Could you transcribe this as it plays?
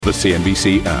The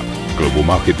CNBC app. Global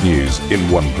market news in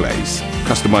one place.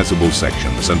 Customizable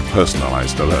sections and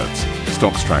personalized alerts.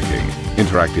 Stocks tracking,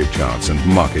 interactive charts and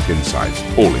market insights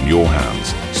all in your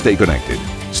hands. Stay connected.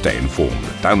 Stay informed.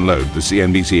 Download the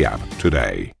CNBC app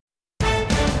today.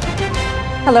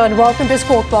 Hello and welcome to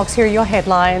Squawk Box. Here are your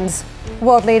headlines.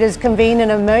 World leaders convene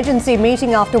an emergency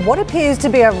meeting after what appears to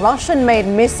be a Russian-made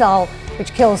missile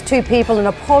which kills 2 people in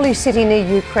a Polish city near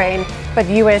Ukraine. But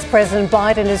US President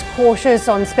Biden is cautious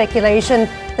on speculation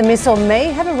the missile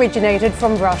may have originated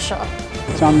from Russia.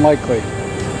 It's unlikely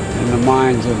in the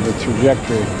minds of the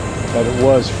trajectory that it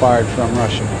was fired from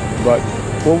Russia, but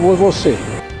we'll see.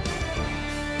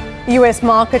 US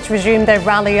markets resume their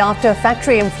rally after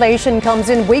factory inflation comes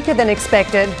in weaker than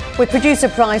expected, with producer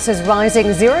prices rising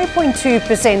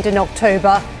 0.2% in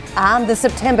October and the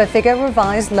September figure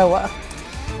revised lower.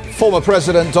 Former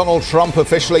President Donald Trump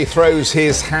officially throws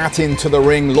his hat into the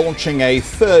ring, launching a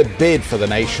third bid for the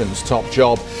nation's top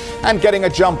job and getting a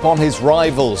jump on his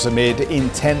rivals amid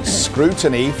intense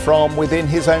scrutiny from within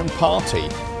his own party.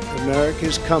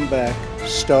 America's comeback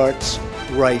starts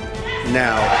right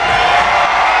now.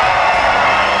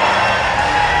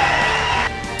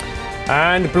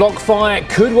 And BlockFi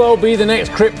could well be the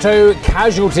next crypto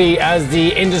casualty as the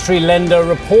industry lender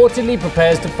reportedly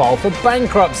prepares to file for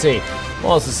bankruptcy.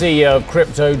 Whilst the CEO of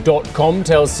Crypto.com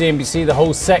tells CNBC the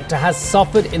whole sector has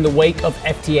suffered in the wake of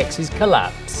FTX's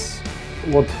collapse.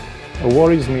 What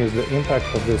worries me is the impact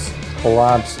of this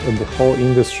collapse of the whole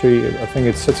industry. I think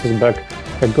it sets us back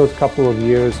a good couple of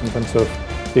years in terms of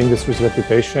the industry's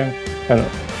reputation, and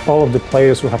all of the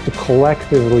players will have to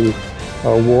collectively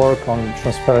work on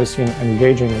transparency and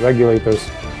engaging regulators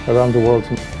around the world.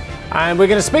 And we're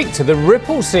going to speak to the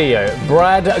Ripple CEO,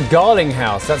 Brad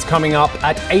Garlinghouse. That's coming up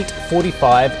at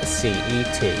 8:45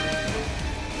 CET.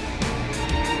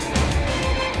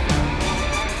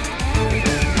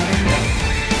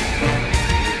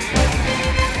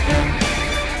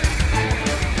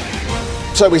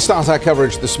 So we start our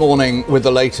coverage this morning with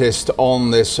the latest on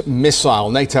this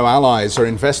missile. NATO allies are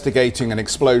investigating an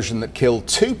explosion that killed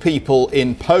 2 people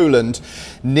in Poland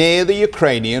near the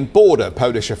Ukrainian border.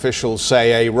 Polish officials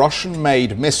say a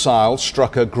Russian-made missile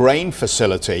struck a grain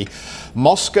facility.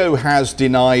 Moscow has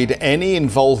denied any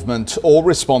involvement or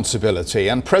responsibility,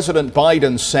 and President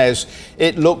Biden says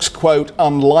it looks, quote,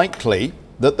 unlikely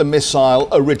that the missile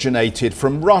originated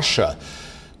from Russia.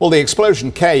 Well, the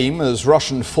explosion came as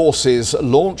Russian forces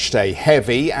launched a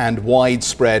heavy and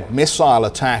widespread missile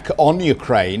attack on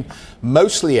Ukraine,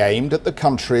 mostly aimed at the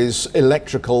country's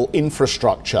electrical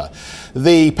infrastructure.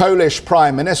 The Polish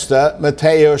Prime Minister,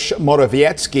 Mateusz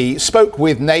Morawiecki, spoke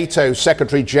with NATO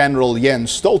Secretary General Jens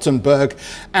Stoltenberg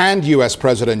and US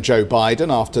President Joe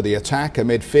Biden after the attack,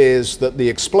 amid fears that the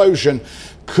explosion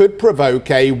could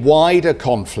provoke a wider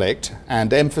conflict,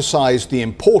 and emphasized the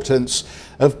importance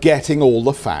of getting all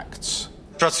the facts.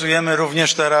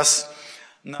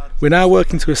 We're now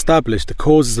working to establish the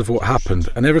causes of what happened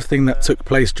and everything that took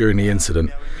place during the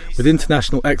incident, with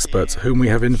international experts whom we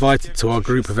have invited to our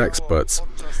group of experts,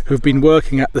 who have been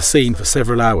working at the scene for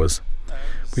several hours.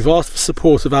 We've asked for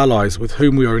support of allies with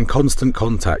whom we are in constant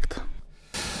contact.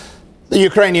 The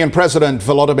Ukrainian President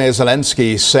Volodymyr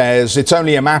Zelensky says it's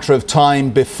only a matter of time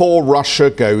before Russia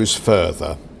goes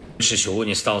further.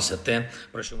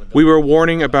 We were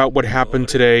warning about what happened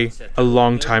today a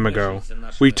long time ago.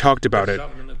 We talked about it.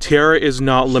 Terror is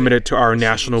not limited to our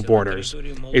national borders.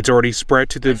 It's already spread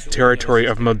to the territory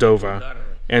of Moldova.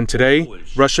 And today,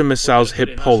 Russian missiles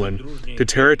hit Poland, the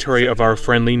territory of our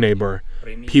friendly neighbor.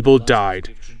 People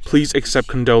died. Please accept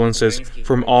condolences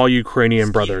from all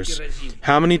Ukrainian brothers.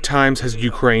 How many times has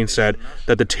Ukraine said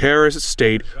that the terrorist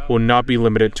state will not be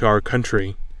limited to our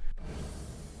country?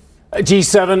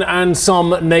 G7 and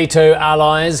some NATO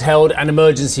allies held an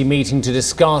emergency meeting to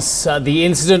discuss the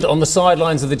incident on the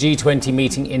sidelines of the G20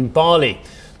 meeting in Bali.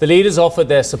 The leaders offered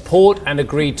their support and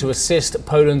agreed to assist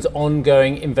Poland's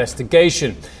ongoing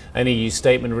investigation. An EU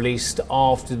statement released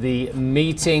after the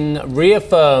meeting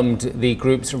reaffirmed the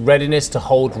group's readiness to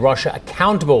hold Russia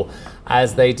accountable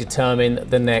as they determine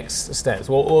the next steps.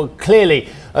 Well clearly,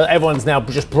 everyone's now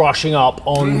just brushing up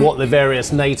on what the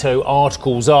various NATO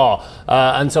articles are.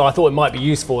 And so I thought it might be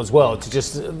useful as well to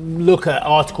just look at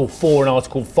Article 4 and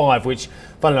Article 5, which,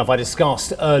 funnily enough, I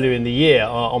discussed earlier in the year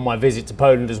on my visit to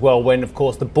Poland as well, when, of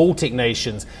course, the Baltic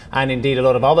nations and indeed a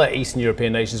lot of other Eastern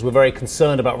European nations were very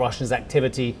concerned about Russia's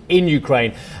activity in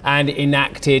Ukraine, and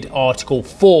enacted Article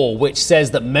 4, which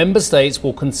says that member states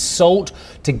will consult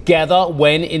together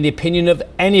when, in the opinion of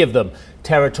any of them,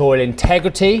 territorial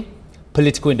integrity,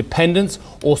 political independence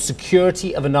or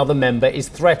security of another member is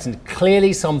threatened.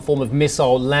 Clearly, some form of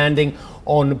missile landing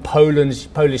on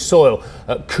Polish soil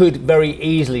could very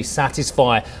easily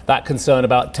satisfy that concern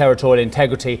about territorial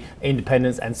integrity,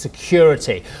 independence and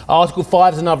security. Article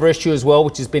 5 is another issue as well,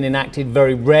 which has been enacted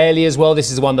very rarely as well.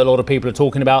 This is one that a lot of people are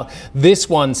talking about. This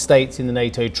one states in the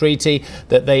NATO treaty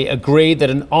that they agree that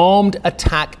an armed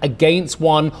attack against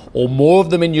one or more of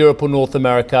them in Europe or North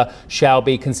America shall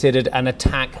be considered an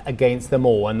attack against them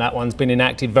all. And that one's been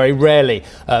enacted very rarely,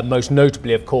 most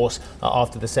notably, of course,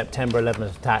 after the September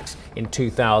 11th attacks in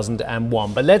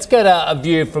 2001. But let's get a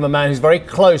view from a man who's very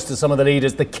close to some of the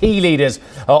leaders, the key leaders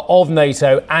of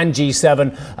NATO and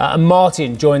G7.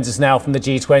 Martin joins us now from the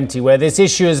G20, where this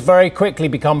issue has very quickly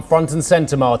become front and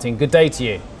centre. Martin, good day to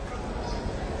you.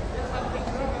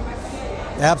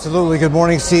 Absolutely. Good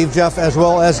morning, Steve, Jeff, as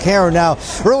well as Karen. Now,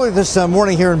 earlier this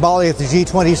morning here in Bali at the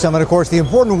G20 summit, of course, the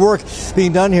important work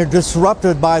being done here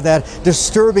disrupted by that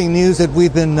disturbing news that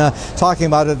we've been talking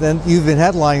about, and you've been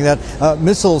headlining that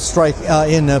missile strike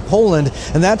in Poland.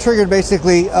 And that triggered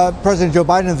basically President Joe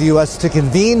Biden of the U.S. to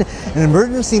convene an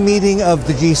emergency meeting of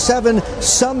the G7,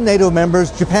 some NATO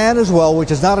members, Japan as well, which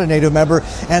is not a NATO member,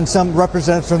 and some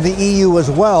representatives from the EU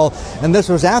as well. And this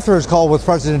was after his call with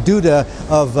President Duda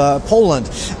of Poland.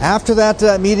 After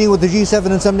that meeting with the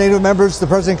G7 and some NATO members, the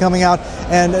president coming out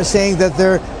and saying that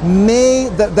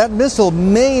that missile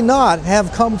may not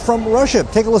have come from Russia.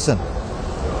 Take a listen.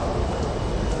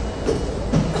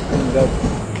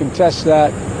 Contest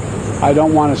that. I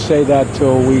don't want to say that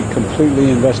till we completely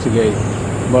investigate,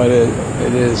 but it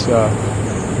is.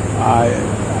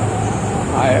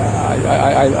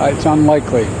 It's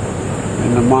unlikely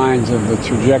in the minds of the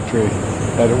trajectory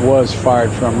that it was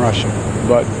fired from Russia,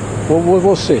 but.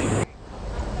 We'll see.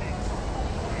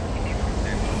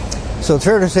 So it's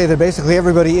fair to say that basically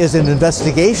everybody is in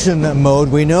investigation mode.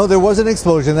 We know there was an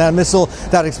explosion. That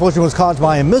explosion was caused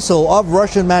by a missile of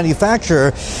Russian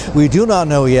manufacture. We do not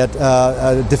know yet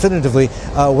definitively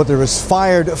whether it was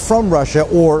fired from Russia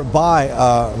or by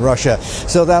Russia.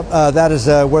 So that is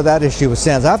where that issue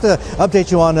stands. I have to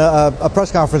update you on a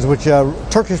press conference which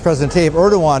Turkish President Tayyip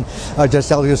Erdogan just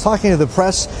held. He was talking to the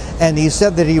press and he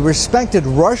said that he respected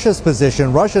Russia's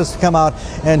position. Russia's come out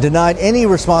and denied any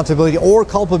responsibility or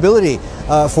culpability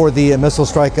for the missile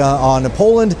strike on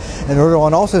Poland. And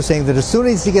Erdogan also saying that as soon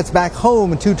as he gets back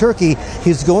home to Turkey,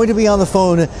 he's going to be on the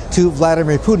phone to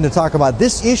Vladimir Putin to talk about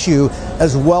this issue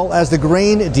as well as the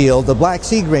grain deal, the Black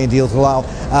Sea grain deal, to allow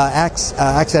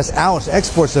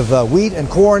exports of wheat and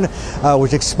corn,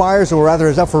 which expires, or rather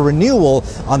is up for renewal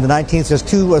on the 19th, just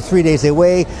 2 or 3 days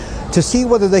away, to see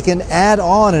whether they can add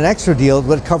on an extra deal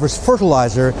that covers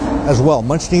fertilizer as well,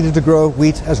 much needed to grow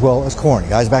wheat as well as corn.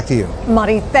 Guys, back to you.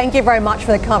 Marty, thank you very much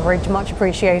for the coverage. Much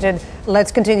appreciated.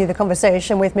 Let's continue the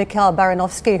conversation with Mikhail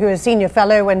Baranowski, who is Senior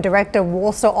Fellow and Director,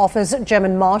 Warsaw Office,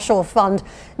 German Marshall Fund.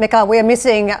 Mikhail, we are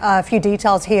missing a few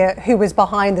details here. Who was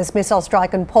behind this missile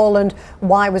strike in Poland,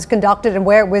 why it was conducted and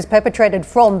where it was perpetrated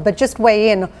from. But just weigh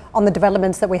in on the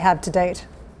developments that we have to date.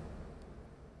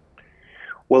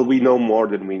 Well, we know more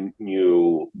than we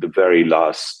knew the very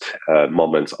last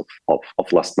moments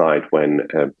of last night when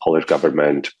Polish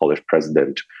government, Polish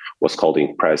president was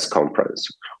holding press conference.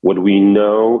 What we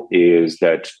know is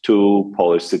that 2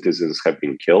 Polish citizens have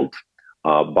been killed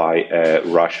by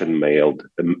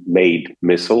Russian-made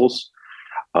missiles.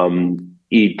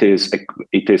 It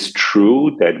is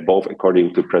true that both,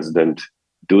 according to President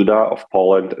Duda of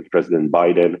Poland and President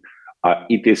Biden,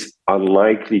 it is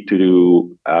unlikely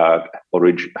to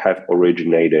have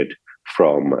originated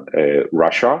from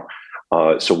Russia.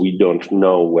 So we don't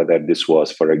know whether this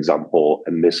was, for example,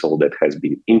 a missile that has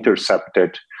been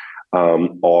intercepted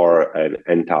or an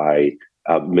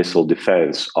anti-missile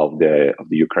defense of the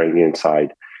Ukrainian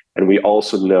side. And we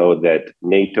also know that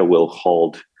NATO will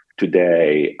hold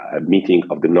today a meeting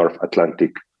of the North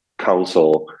Atlantic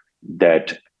Council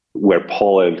where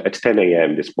Poland, at 10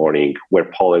 a.m. this morning, where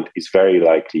Poland is very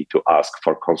likely to ask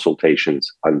for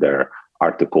consultations under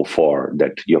Article 4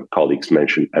 that your colleagues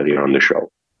mentioned earlier on the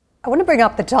show. I want to bring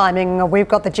up the timing. We've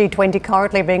got the G20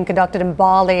 currently being conducted in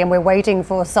Bali, and we're waiting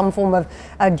for some form of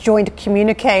a joint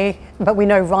communique. But we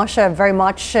know Russia very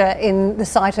much in the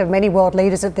sight of many world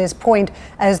leaders at this point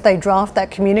as they draft that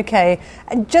communique.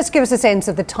 And just give us a sense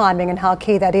of the timing and how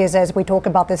key that is as we talk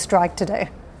about this strike today.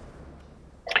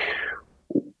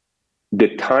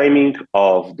 The timing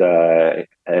of the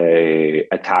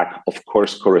attack, of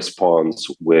course, corresponds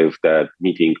with the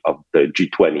meeting of the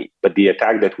G20. But the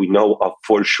attack that we know of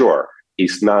for sure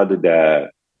is not the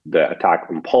attack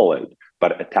on Poland,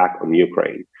 but attack on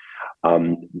Ukraine.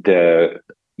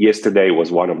 Yesterday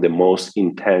was one of the most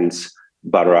intense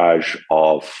barrage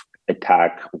of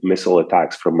missile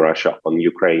attacks from Russia on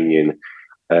Ukrainian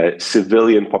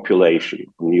civilian population,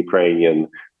 on Ukrainian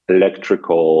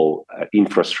electrical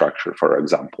infrastructure, for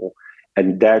example.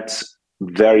 And that's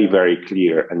very, very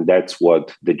clear. And that's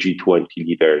what the G20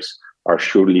 leaders are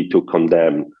surely to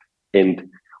condemn. And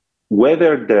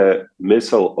whether the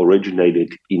missile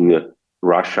originated in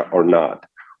Russia or not,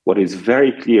 what is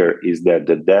very clear is that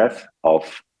the death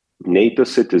of NATO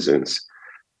citizens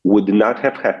would not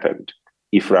have happened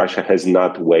if Russia has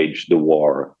not waged the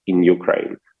war in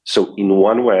Ukraine. So in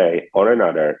one way or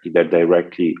another, either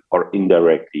directly or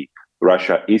indirectly,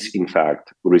 Russia is in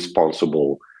fact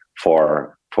responsible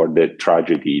for the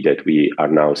tragedy that we are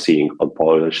now seeing on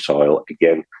Polish soil.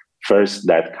 Again, first,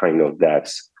 that kind of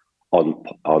deaths on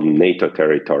NATO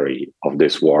territory of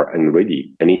this war, and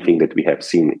really anything that we have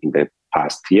seen in the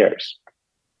past years.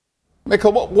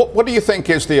 Mikhail, what do you think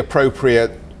is the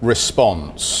appropriate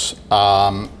response,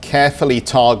 carefully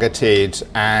targeted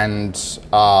and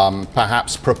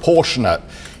perhaps proportionate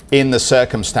in the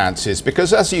circumstances?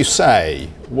 Because as you say,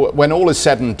 when all is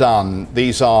said and done,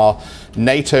 these are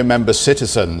NATO member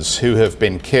citizens who have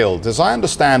been killed. As I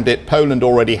understand it, Poland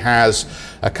already has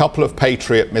a couple of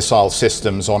Patriot missile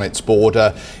systems on its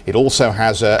border. It also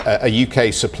has a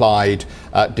UK-supplied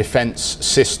defence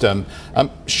system.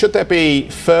 Should there be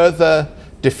further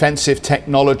defensive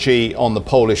technology on the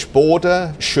Polish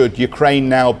border? Should Ukraine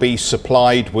now be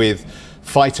supplied with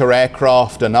fighter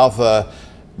aircraft and other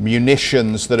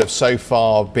munitions that have so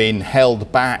far been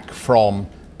held back from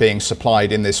being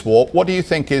supplied in this war? What do you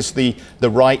think is the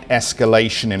right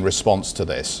escalation in response to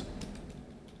this?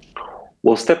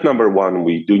 Well, step number one,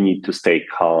 we do need to stay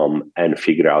calm and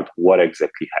figure out what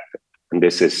exactly happened. And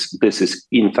this is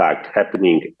in fact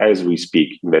happening as we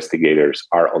speak. Investigators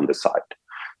are on the site.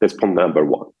 That's point number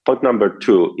one. Point number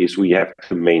two is we have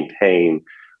to maintain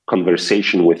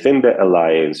conversation within the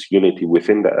alliance, unity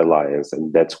within the alliance,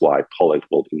 and that's why Poland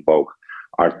will invoke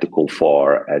Article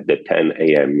 4 at the 10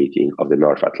 a.m. meeting of the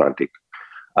North Atlantic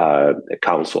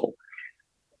Council.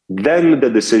 Then the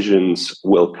decisions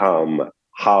will come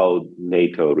how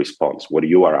NATO responds, what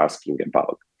you are asking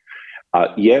about.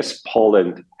 Yes,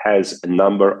 Poland has a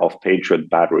number of Patriot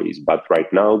batteries, but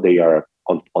right now they are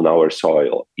on our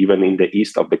soil, even in the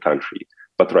east of the country.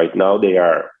 But right now they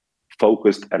are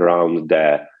focused around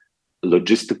the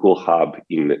logistical hub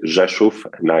in Rzeszów,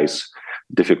 a nice,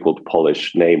 difficult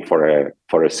Polish name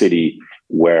for a city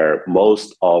where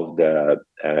most of the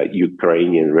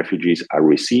Ukrainian refugees are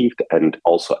received, and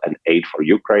also an aid for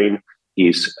Ukraine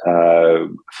is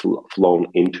flown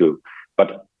into.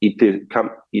 But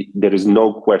there is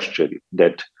no question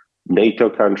that NATO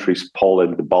countries,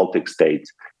 Poland, the Baltic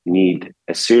states, need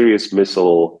a serious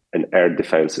missile and air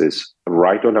defenses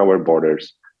right on our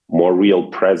borders, more real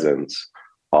presence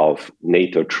of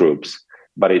NATO troops.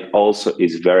 But it also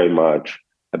is very much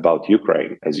about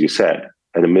Ukraine, as you said,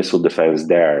 and the missile defense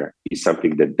there is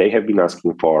something that they have been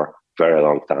asking for a very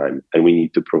long time, and we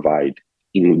need to provide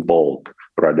in bulk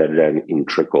rather than in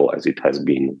trickle as it has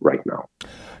been right now.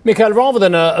 Mikhail, rather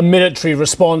than a military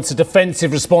response, a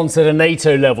defensive response at a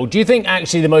NATO level, do you think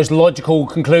actually the most logical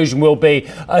conclusion will be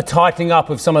a tightening up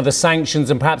of some of the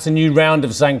sanctions and perhaps a new round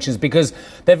of sanctions? Because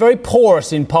they're very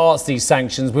porous in parts, these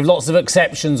sanctions, with lots of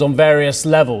exceptions on various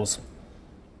levels.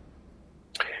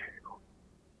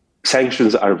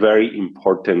 Sanctions are very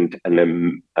important, and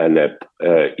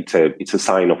it's a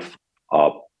sign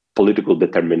of political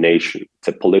determination. It's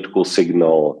a political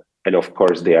signal, and of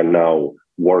course they are now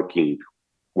working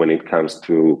when it comes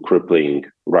to crippling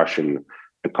Russian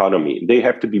economy. They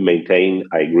have to be maintained.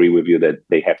 I agree with you that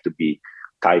they have to be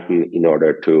tightened in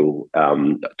order to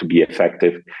be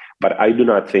effective. But I do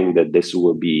not think that this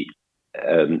will be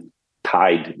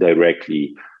tied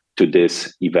directly to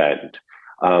this event.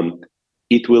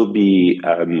 It will be.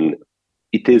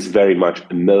 It is very much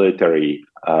a military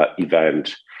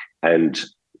event, and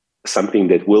something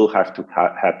that will have to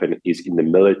happen is in the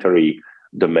military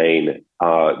domain.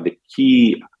 The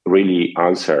key really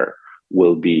answer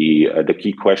will be the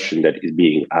key question that is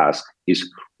being asked is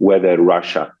whether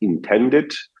Russia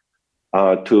intended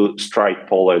to strike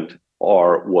Poland,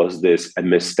 or was this a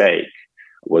mistake?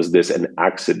 Was this an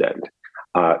accident?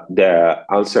 The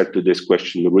answer to this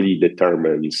question really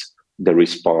determines the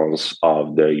response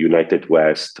of the United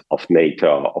West, of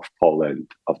NATO, of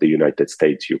Poland, of the United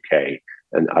States, UK,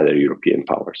 and other European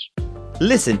powers.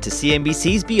 Listen to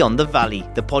CNBC's Beyond the Valley,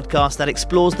 the podcast that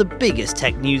explores the biggest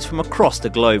tech news from across the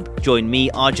globe. Join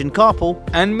me, Arjun Karpal.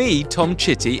 And me, Tom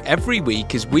Chitty, every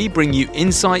week as we bring you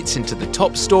insights into the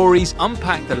top stories,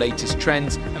 unpack the latest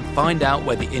trends, and find out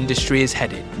where the industry is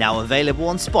headed. Now available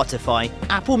on Spotify,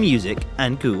 Apple Music,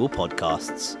 and Google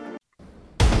Podcasts.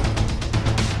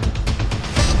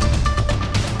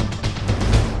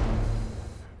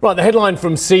 Right, the headline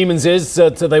from Siemens is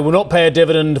that they will not pay a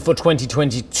dividend for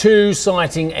 2022,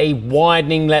 citing a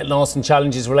widening net loss and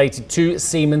challenges related to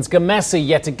Siemens Gamesa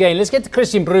yet again. Let's get to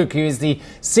Christian Bruch, who is the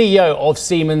CEO of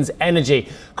Siemens Energy.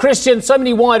 Christian, so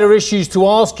many wider issues to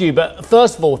ask you, but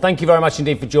first of all, thank you very much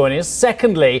indeed for joining us.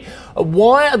 Secondly,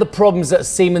 why are the problems at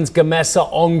Siemens Gamesa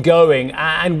ongoing,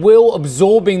 and will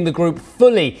absorbing the group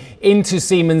fully into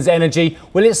Siemens Energy,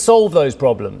 will it solve those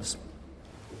problems?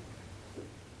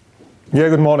 Yeah,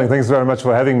 good morning. Thanks very much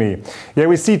for having me. Yeah,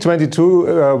 we see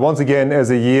 22 once again as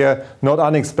a year not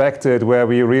unexpected, where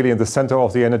we're really in the center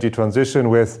of the energy transition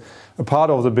with a part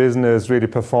of the business really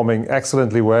performing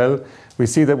excellently well. We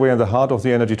see that we're in the heart of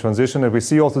the energy transition, and we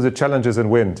see also the challenges in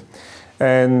wind.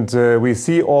 And we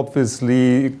see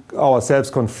obviously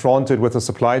ourselves confronted with the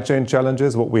supply chain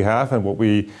challenges, what we have and what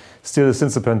we still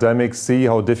since the pandemic see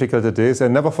how difficult it is.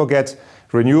 And never forget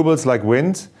renewables like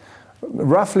wind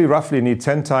roughly need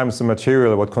 10 times the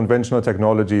material what conventional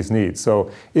technologies need.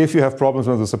 So if you have problems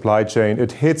with the supply chain,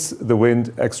 it hits the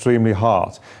wind extremely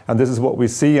hard. And this is what we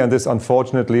see, and this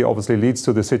unfortunately obviously leads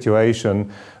to the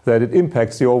situation that it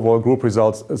impacts the overall group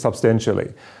results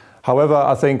substantially. However,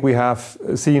 I think we have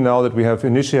seen now that we have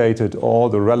initiated all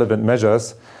the relevant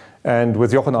measures, and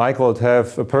with Jochen Eickholt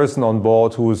have a person on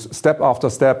board who's step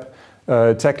after step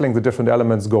tackling the different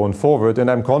elements going forward. And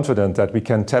I'm confident that we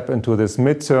can tap into this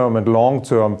midterm and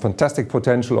long-term fantastic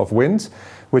potential of wind,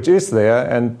 which is there.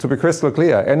 And to be crystal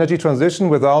clear, energy transition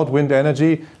without wind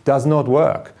energy does not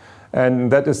work.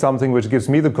 And that is something which gives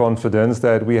me the confidence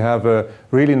that we have a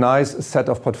really nice set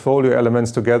of portfolio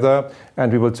elements together,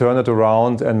 and we will turn it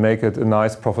around and make it a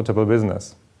nice, profitable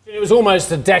business. It was almost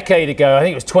a decade ago, I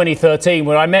think it was 2013,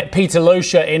 where I met Peter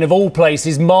Loscher in, of all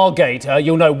places, Margate.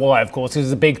 You'll know why, of course.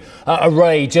 There's a big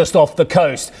array just off the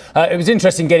coast. It was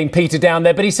interesting getting Peter down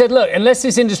there. But he said, look, unless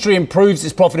this industry improves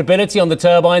its profitability on the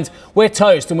turbines, we're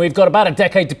toast, and we've got about a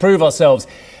decade to prove ourselves.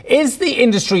 Is the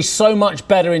industry so much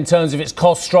better in terms of its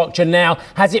cost structure now?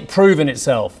 Has it proven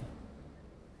itself?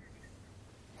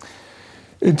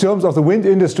 In terms of the wind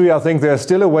industry, I think there's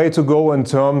still a way to go in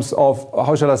terms of,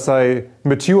 how shall I say,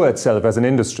 mature itself as an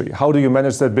industry. How do you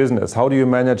manage that business? How do you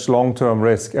manage long-term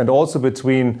risk? And also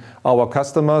between our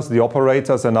customers, the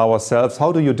operators, and ourselves,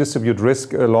 how do you distribute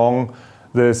risk along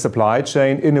the supply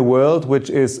chain in a world which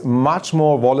is much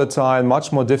more volatile,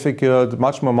 much more difficult,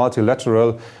 much more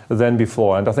multilateral than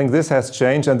before? And I think this has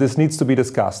changed, and this needs to be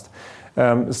discussed.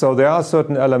 So there are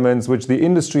certain elements which the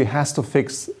industry has to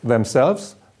fix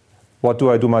themselves. What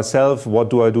do I do myself? What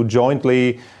do I do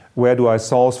jointly? Where do I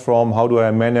source from? How do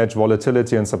I manage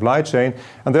volatility in supply chain?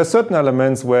 And there are certain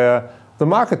elements where the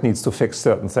market needs to fix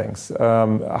certain things.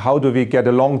 How do we get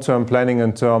a long-term planning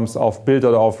in terms of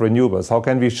build-out of renewables? How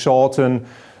can we shorten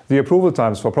the approval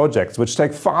times for projects, which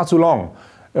take far too long?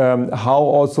 How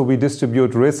also we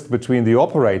distribute risk between the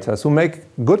operators who make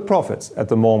good profits at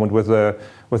the moment with the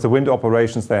wind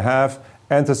operations they have,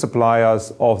 and the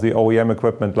suppliers of the OEM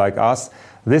equipment like us.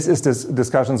 This is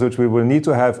discussions which we will need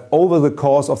to have over the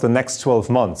course of the next 12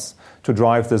 months to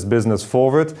drive this business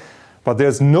forward. But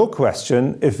there's no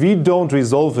question, if we don't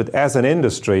resolve it as an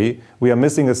industry, we are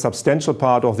missing a substantial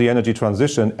part of the energy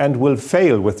transition and will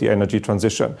fail with the energy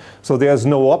transition. So there's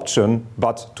no option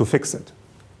but to fix it.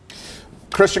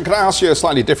 Christian, can I ask you a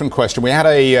slightly different question? We had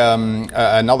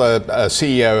another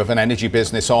CEO of an energy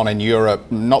business on in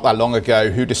Europe not that long ago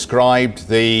who described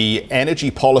the energy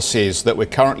policies that we're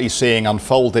currently seeing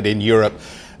unfolded in Europe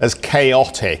as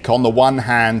chaotic. On the one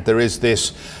hand, there is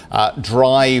this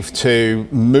drive to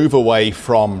move away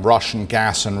from Russian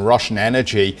gas and Russian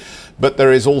energy, but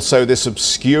there is also this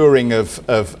obscuring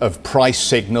of price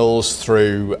signals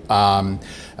through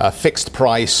fixed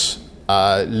price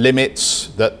limits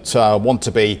that want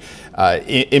to be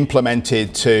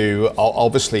implemented to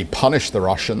obviously punish the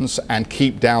Russians and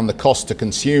keep down the cost to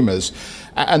consumers.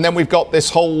 And then we've got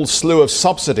this whole slew of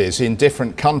subsidies in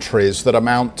different countries that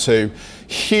amount to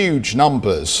huge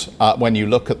numbers when you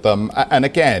look at them, and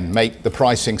again make the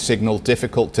pricing signal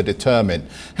difficult to determine.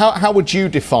 How would you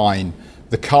define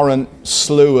the current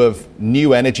slew of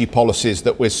new energy policies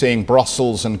that we're seeing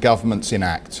Brussels and governments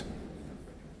enact?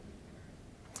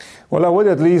 Well, I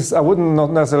wouldn't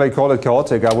not necessarily call it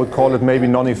chaotic. I would call it maybe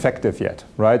non-effective yet,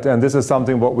 right? And this is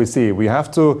something what we see. We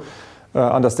have to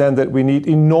understand that we need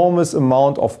enormous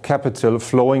amount of capital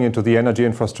flowing into the energy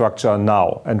infrastructure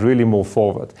now and really move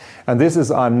forward. And this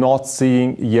is, I'm not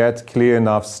seeing yet clear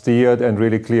enough steered and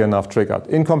really clear enough triggered.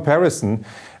 In comparison,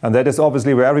 and that is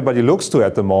obviously where everybody looks to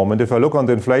at the moment, if I look on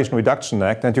the Inflation Reduction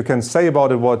Act, and you can say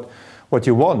about it what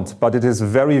you want, but it is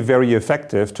very, very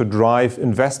effective to drive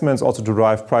investments, also to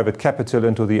drive private capital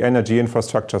into the energy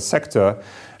infrastructure sector.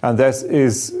 And this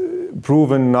is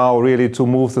proven now really to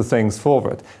move the things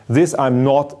forward. This I'm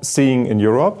not seeing in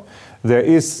Europe. There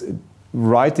is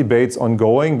right debates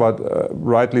ongoing, but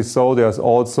rightly so, there's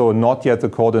also not yet the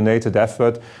coordinated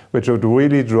effort which would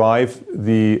really drive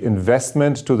the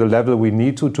investment to the level we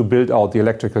need to build out the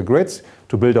electrical grids,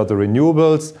 to build out the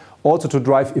renewables, also to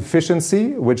drive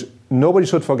efficiency, which nobody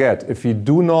should forget. If we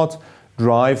do not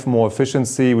drive more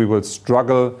efficiency, we will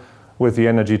struggle with the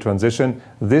energy transition.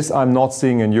 This I'm not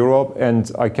seeing in Europe,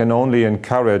 and I can only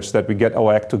encourage that we get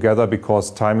our act together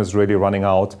because time is really running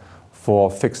out for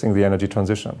fixing the energy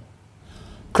transition.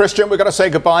 Christian, we've got to say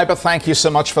goodbye, but thank you so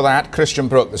much for that. Christian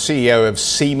Bruch, the CEO of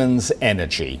Siemens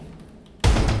Energy.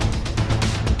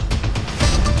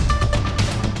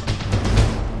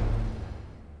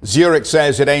 Zurich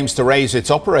says it aims to raise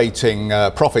its operating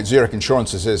profit, Zurich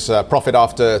Insurance's profit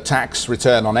after tax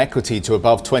return on equity to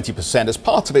above 20% as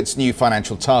part of its new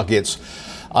financial targets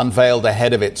unveiled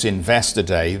ahead of its Investor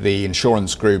Day. The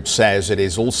insurance group says it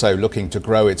is also looking to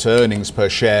grow its earnings per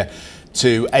share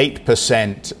to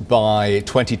 8% by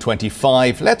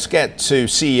 2025. Let's get to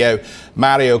CEO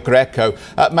Mario Greco.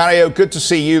 Mario, good to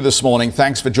see you this morning.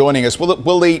 Thanks for joining us.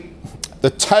 Will the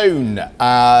tone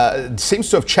seems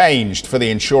to have changed for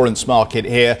the insurance market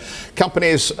here.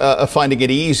 Companies are finding it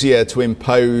easier to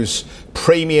impose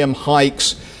premium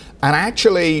hikes and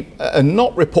actually are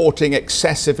not reporting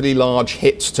excessively large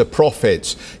hits to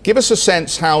profits. Give us a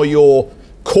sense how your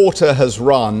quarter has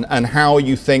run and how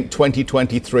you think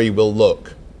 2023 will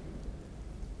look.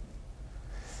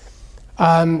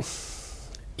 The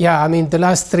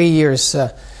last 3 years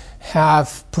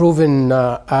have proven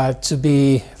to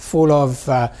be full of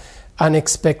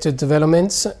unexpected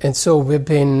developments, and so we've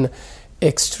been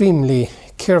extremely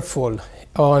careful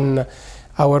on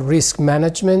our risk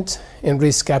management and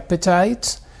risk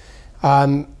appetite.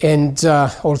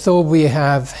 Although we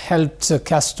have helped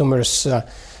customers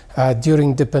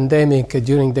during the pandemic,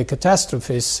 during the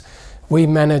catastrophes, we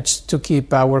managed to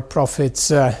keep our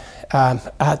profits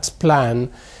at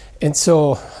plan. And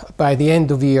so by the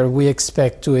end of the year, we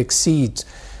expect to exceed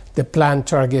the planned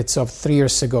targets of 3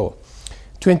 years ago.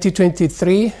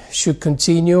 2023 should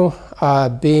continue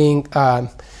being a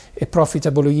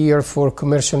profitable year for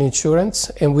commercial insurance,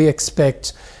 and we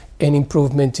expect an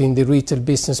improvement in the retail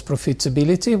business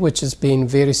profitability, which has been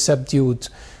very subdued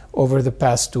over the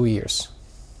past 2 years.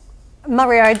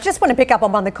 Mario, I just want to pick up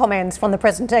on one of the comments from the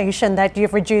presentation that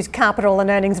you've reduced capital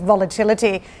and earnings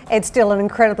volatility. It's still an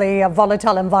incredibly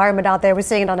volatile environment out there. We're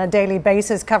seeing it on a daily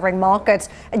basis covering markets.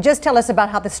 And just tell us about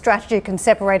how the strategy can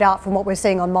separate out from what we're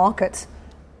seeing on markets.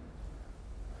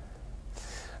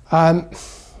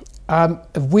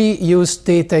 We use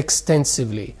data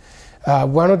extensively.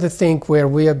 One of the things where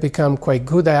we have become quite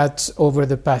good at over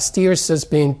the past years has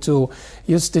been to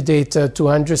use the data to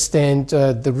understand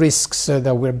the risks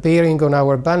that we're bearing on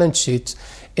our balance sheet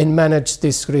and manage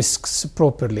these risks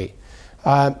properly.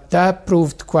 That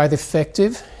proved quite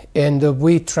effective, and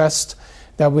we trust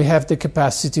that we have the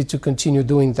capacity to continue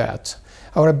doing that.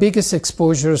 Our biggest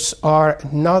exposures are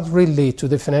not really to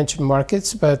the financial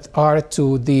markets, but are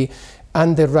to the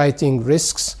underwriting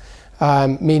risks.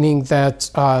 Meaning that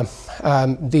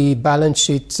the balance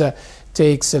sheet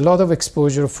takes a lot of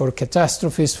exposure for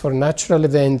catastrophes, for natural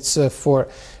events, for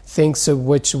things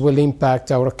which will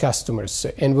impact our customers.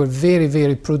 And we're very,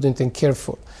 very prudent and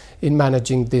careful in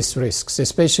managing these risks,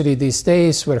 especially these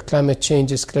days where climate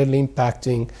change is clearly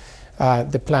impacting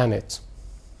the planet.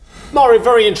 Mario,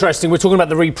 very interesting. We're talking about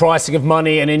the repricing of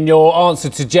money, and in your answer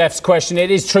to Jeff's question,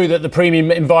 it is true that the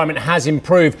premium environment has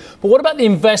improved. But what about the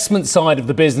investment side of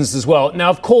the business as well? Now,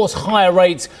 of course, higher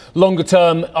rates longer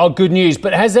term are good news,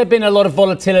 but has there been a lot of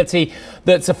volatility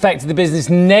that's affected the business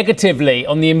negatively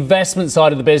on the investment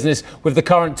side of the business with the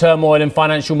current turmoil in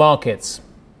financial markets?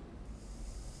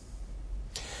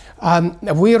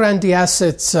 We run the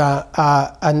assets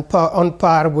on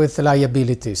par with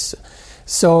liabilities.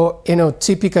 So,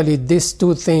 typically these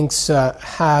two things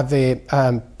have a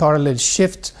parallel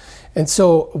shift. And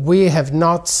so we have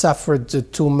not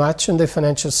suffered too much on the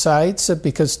financial sides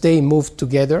because they move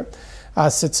together,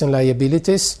 assets and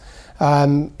liabilities.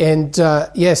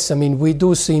 Yes, we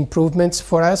do see improvements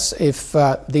for us if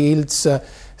the yields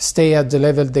stay at the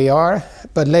level they are.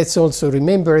 But let's also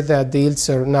remember that the yields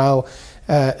are now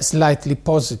slightly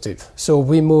positive. So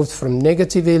we moved from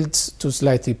negative yields to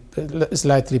slightly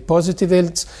positive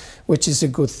yields, which is a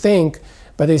good thing,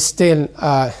 but it's still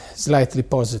slightly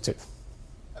positive.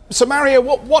 So Mario,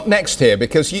 what next here?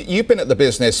 Because you've been at the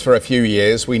business for a few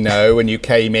years, we know, and you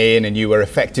came in and you were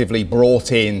effectively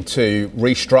brought in to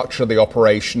restructure the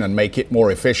operation and make it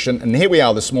more efficient. And here we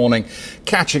are this morning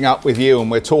catching up with you, and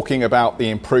we're talking about the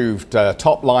improved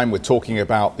top line. We're talking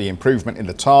about the improvement in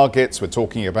the targets. We're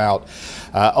talking about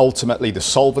ultimately the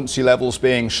solvency levels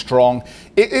being strong.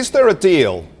 Is there a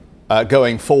deal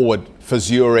going forward for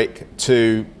Zurich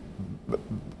to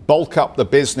bulk up the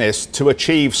business to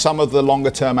achieve some of the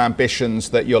longer term ambitions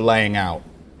that you're laying out?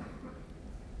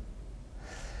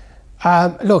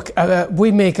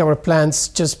 We make our plans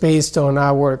just based on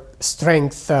our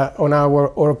strength, on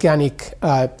our organic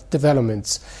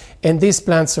developments. And these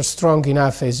plans are strong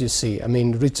enough, as you see. I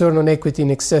mean, return on equity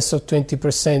in excess of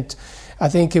 20%. I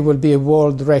think it will be a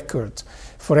world record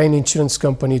for any insurance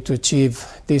company to achieve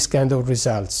these kind of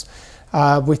results.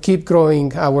 We keep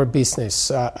growing our business.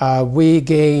 We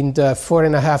gained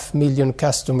 4.5 million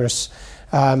customers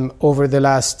over the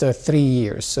last 3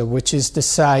 years, which is the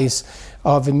size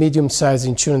of a medium-sized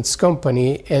insurance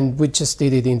company, and we just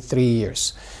did it in 3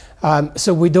 years.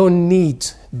 So we don't need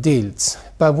deals,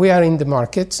 but we are in the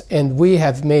market, and we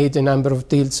have made a number of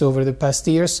deals over the past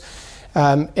years.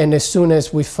 And as soon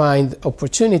as we find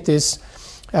opportunities,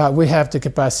 we have the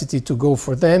capacity to go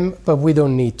for them, but we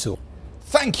don't need to.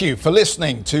 Thank you for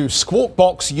listening to Squawk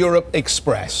Box Europe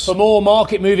Express. For more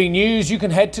market-moving news, you can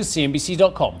head to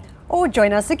cnbc.com. Or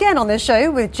join us again on the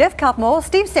show with Jeff Cutmore,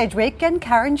 Steve Sedgwick and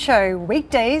Karen Cho,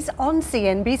 weekdays on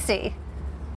CNBC.